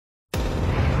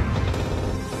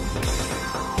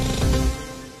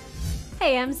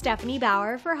Hey, I'm Stephanie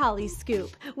Bauer for Holly Scoop.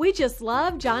 We just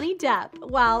love Johnny Depp.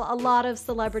 While a lot of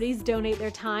celebrities donate their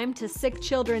time to sick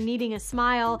children needing a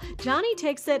smile, Johnny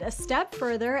takes it a step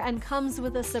further and comes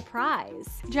with a surprise.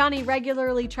 Johnny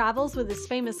regularly travels with his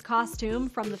famous costume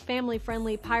from the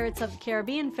family-friendly Pirates of the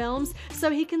Caribbean films so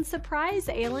he can surprise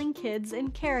ailing kids in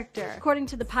character. According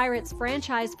to the Pirates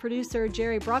franchise producer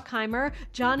Jerry Bruckheimer,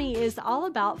 Johnny is all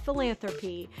about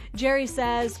philanthropy. Jerry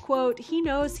says, quote, "He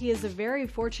knows he is a very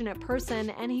fortunate person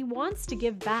and he wants to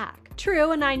give back."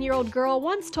 True, a 9-year-old girl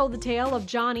once told the tale of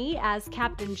Johnny as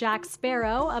Captain Jack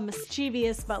Sparrow, a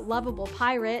mischievous but lovable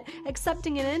pirate,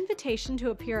 accepting an invitation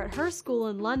to appear at her school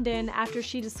in London after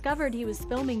she discovered he was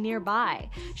filming nearby.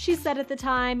 She said at the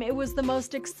time, "It was the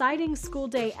most exciting school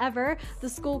day ever. The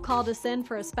school called us in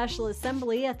for a special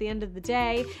assembly at the end of the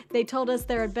day. They told us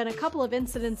there had been a couple of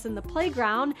incidents in the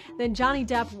playground. Then Johnny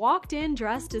Depp walked in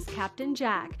dressed as Captain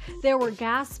Jack. There were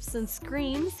gasps and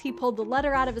screams. He pulled the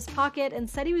letter out of his pocket and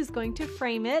said he was going to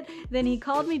frame it. Then he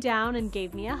called me down and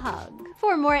gave me a hug."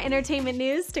 For more entertainment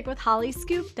news, stick with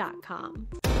hollyscoop.com.